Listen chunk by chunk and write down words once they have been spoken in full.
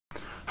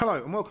Hello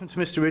and welcome to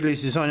Mr.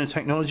 Ridley's Design and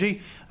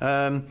Technology.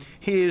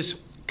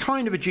 Here's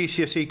kind of a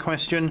GCSE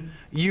question.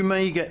 You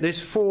may get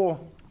this 4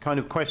 kind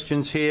of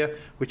questions here,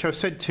 which I've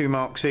said 2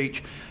 marks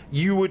each.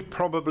 You would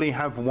probably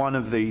have one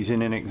of these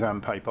in an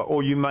exam paper,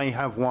 or you may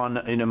have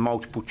one in a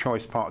multiple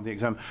choice part of the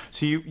exam.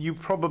 So you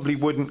probably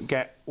wouldn't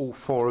get all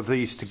 4 of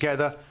these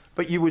together,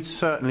 but you would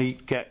certainly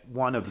get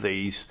one of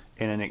these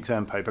in an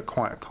exam paper,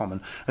 quite a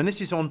common. And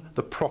this is on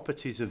the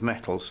properties of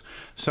metals.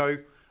 So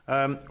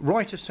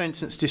write a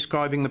sentence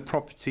describing the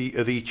property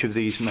of each of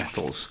these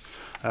metals.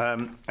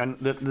 And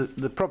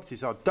the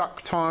properties are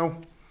ductile,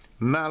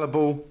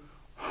 malleable,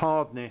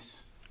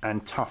 hardness,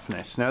 and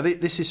toughness. Now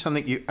this is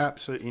something you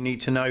absolutely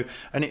need to know,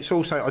 and it's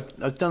also,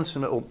 I've done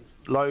some little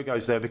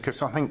logos there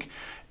because I think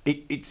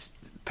it's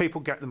people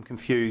get them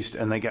confused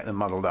and they get them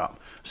muddled up.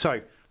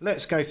 So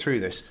let's go through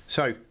this.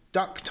 So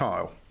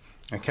ductile,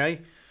 okay?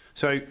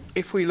 So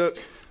if we look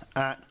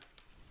at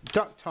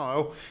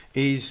ductile,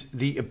 is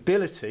the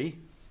ability,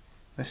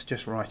 let's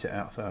just write it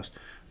out first,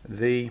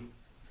 the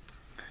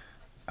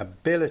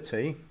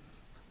ability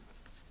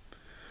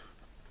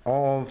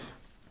of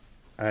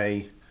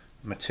a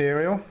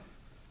material,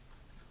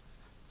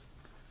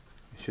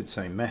 I should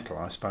say metal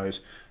I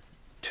suppose,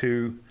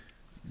 to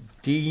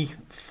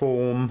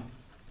deform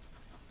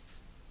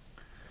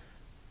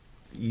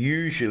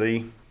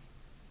usually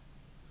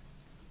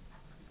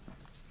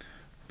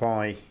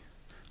by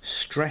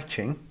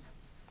stretching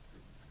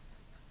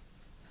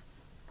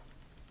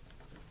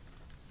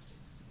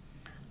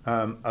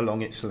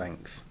along its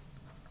length.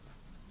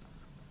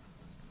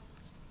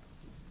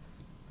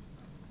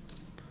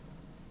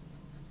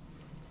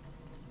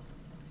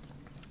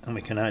 And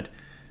we can add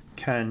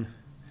can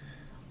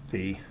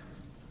be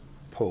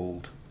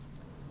pulled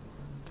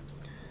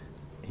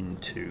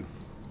into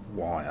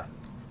wire.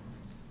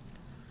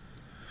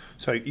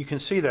 So you can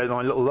see there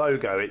my little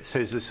logo, it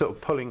says the sort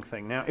of pulling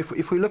thing. Now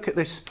if we look at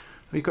this,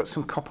 we've got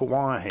some copper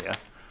wire here,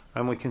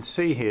 and we can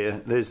see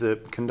here there's a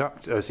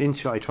conductor, there's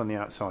insulator on the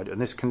outside,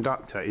 and this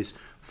conductor is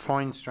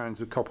fine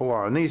strands of copper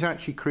wire, and these are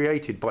actually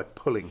created by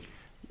pulling,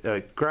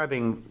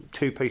 grabbing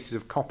 2 pieces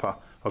of copper,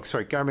 or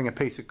sorry, grabbing a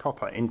piece of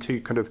copper into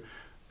kind of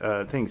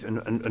things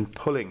and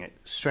pulling it,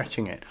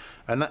 stretching it,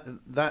 and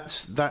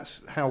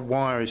that's how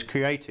wire is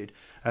created,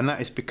 and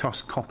that is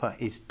because copper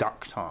is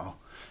ductile.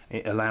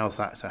 It allows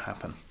that to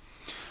happen.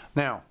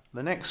 Now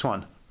the next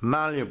one,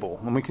 malleable,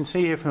 and we can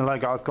see here from the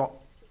logo I've got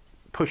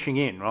pushing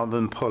in rather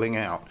than pulling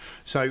out.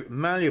 So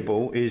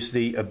malleable is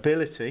the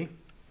ability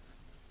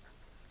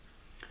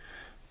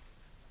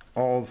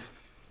of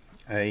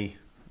a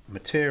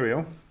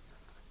material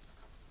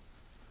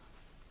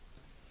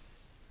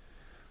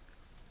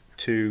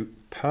to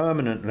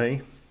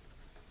permanently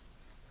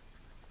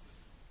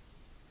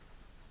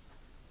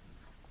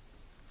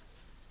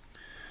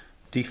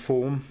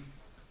deform,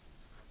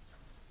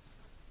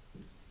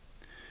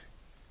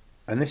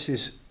 and this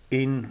is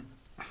in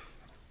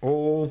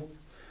all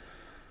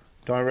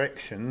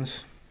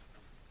directions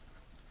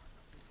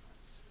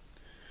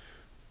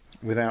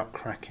without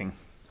cracking.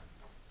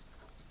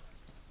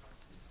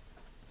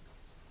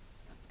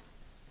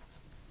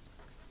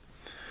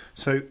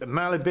 So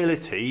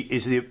malleability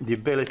is the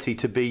ability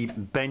to be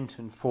bent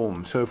and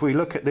formed. So if we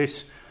look at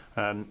this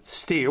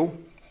steel,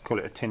 call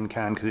it a tin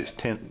can because it's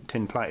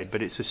tin plated,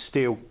 but it's a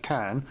steel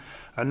can,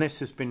 and this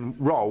has been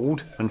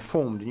rolled and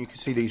formed, and you can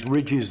see these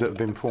ridges that have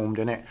been formed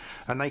in it,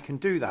 and they can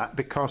do that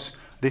because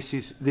this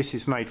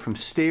is made from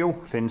steel,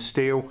 thin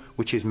steel,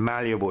 which is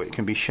malleable. It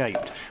can be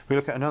shaped. We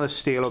look at another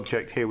steel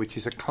object here, which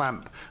is a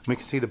clamp, and we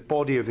can see the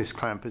body of this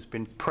clamp has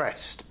been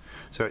pressed.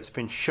 So it's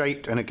been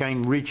shaped, and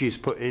again ridges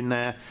put in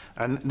there,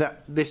 and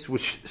this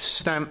was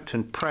stamped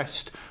and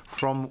pressed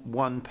from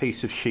one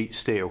piece of sheet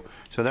steel.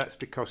 So that's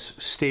because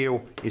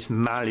steel is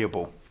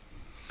malleable.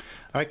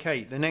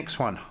 Okay, the next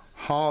one,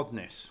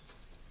 hardness.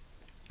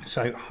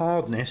 So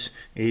hardness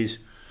is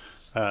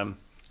now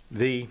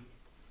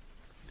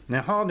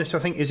hardness I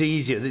think is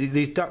easier.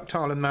 The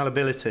ductile and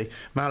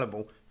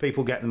malleable,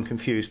 people get them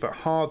confused, but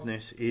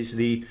hardness is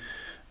the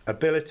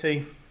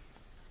ability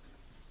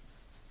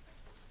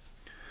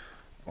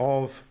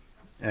of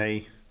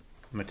a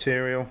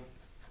material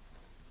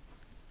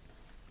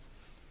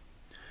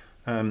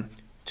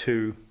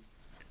to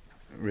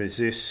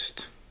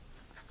resist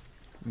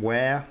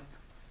wear,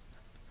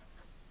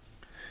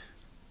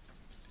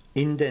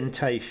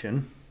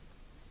 indentation,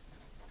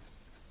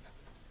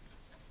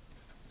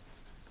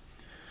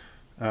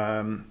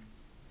 and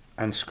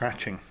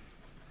scratching.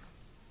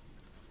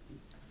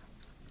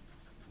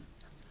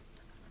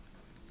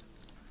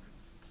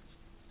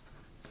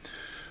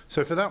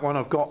 So for that one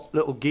I've got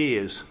little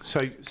gears, so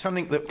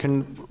something that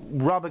can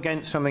rub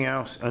against something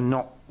else and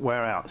not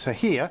wear out. So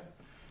here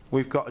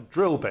we've got a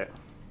drill bit.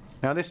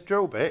 Now this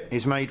drill bit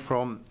is made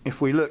from, if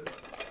we look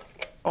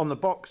on the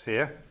box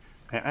here,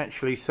 it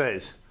actually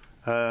says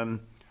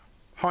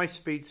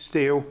high-speed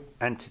steel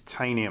and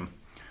titanium.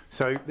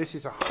 So this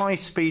is a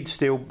high-speed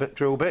steel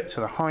drill bit,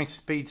 so the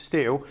high-speed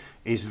steel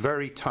is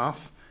very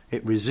tough,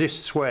 it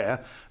resists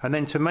wear, and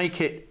then to make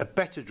it a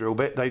better drill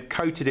bit they've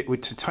coated it with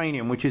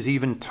titanium, which is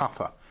even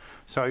tougher.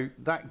 So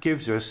that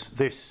gives us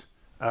this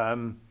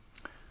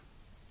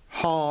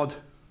hard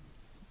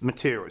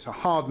material. It's a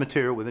hard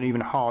material with an even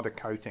harder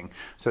coating.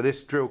 So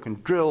this drill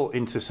can drill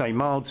into, say,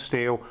 mild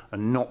steel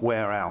and not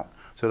wear out.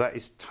 So that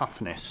is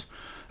toughness.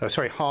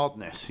 Sorry,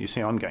 hardness. You see,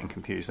 I'm getting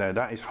confused there.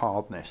 That is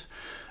hardness.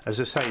 As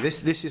I say,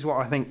 this is what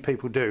I think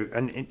people do,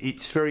 and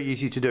it's very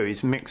easy to do,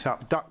 is mix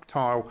up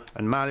ductile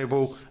and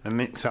malleable and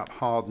mix up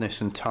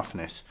hardness and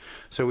toughness.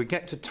 So we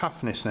get to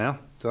toughness now.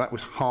 So that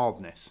was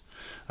hardness.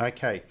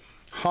 Okay,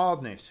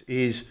 hardness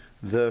is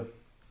the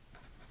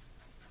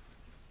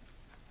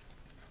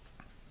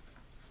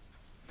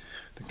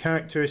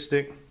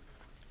characteristic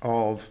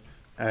of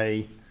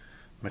a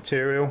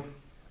material.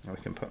 We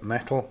can put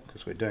metal,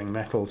 because we're doing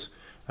metals,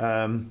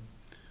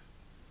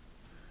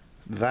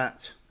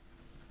 that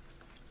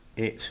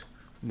it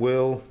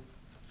will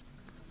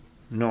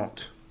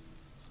not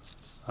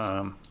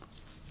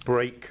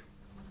break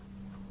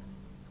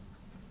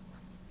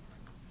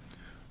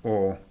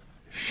or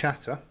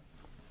shatter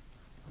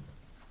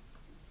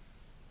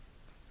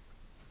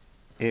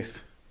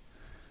if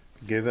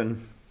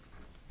given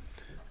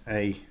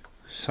a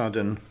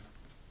sudden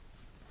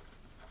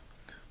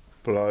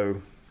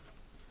blow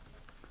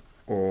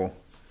or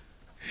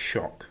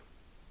shock.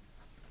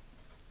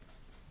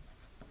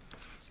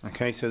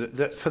 Okay, so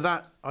for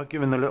that I've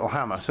given the little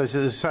hammer. So as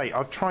I say,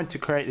 I've tried to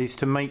create these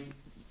to make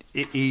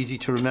it easy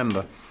to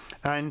remember.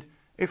 And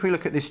if we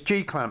look at this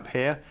G-clamp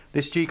here,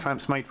 this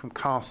G-clamp's made from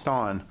cast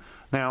iron.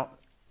 Now,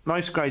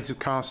 most grades of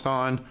cast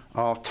iron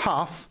are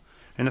tough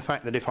in the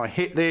fact that if I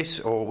hit this,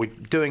 or we're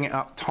doing it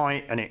up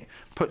tight and it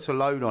puts a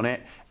load on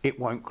it, it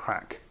won't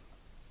crack.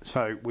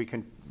 So we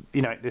can,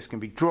 you know, this can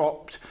be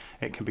dropped,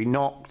 it can be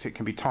knocked, it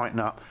can be tightened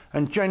up,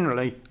 and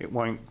generally it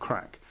won't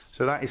crack.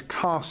 So that is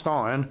cast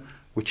iron,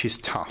 which is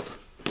tough.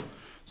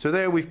 So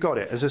there we've got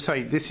it. As I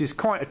say, this is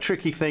quite a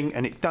tricky thing,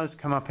 and it does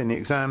come up in the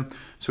exam.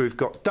 So we've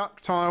got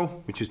ductile,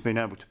 which has been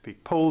able to be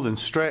pulled and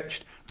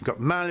stretched. We've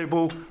got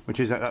malleable, which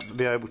is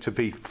be able to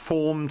be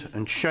formed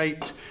and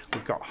shaped.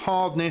 We've got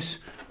hardness,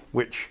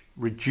 which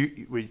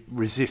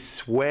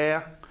resists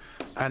wear.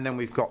 And then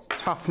we've got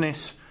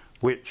toughness,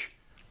 which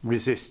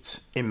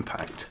resists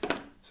impact.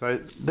 So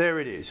there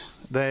it is.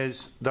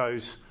 There's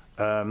those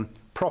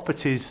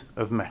properties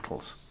of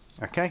metals.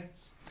 Okay?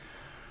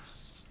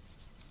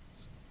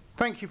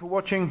 Thank you for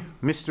watching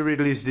Mr.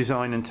 Ridley's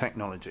Design and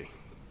Technology.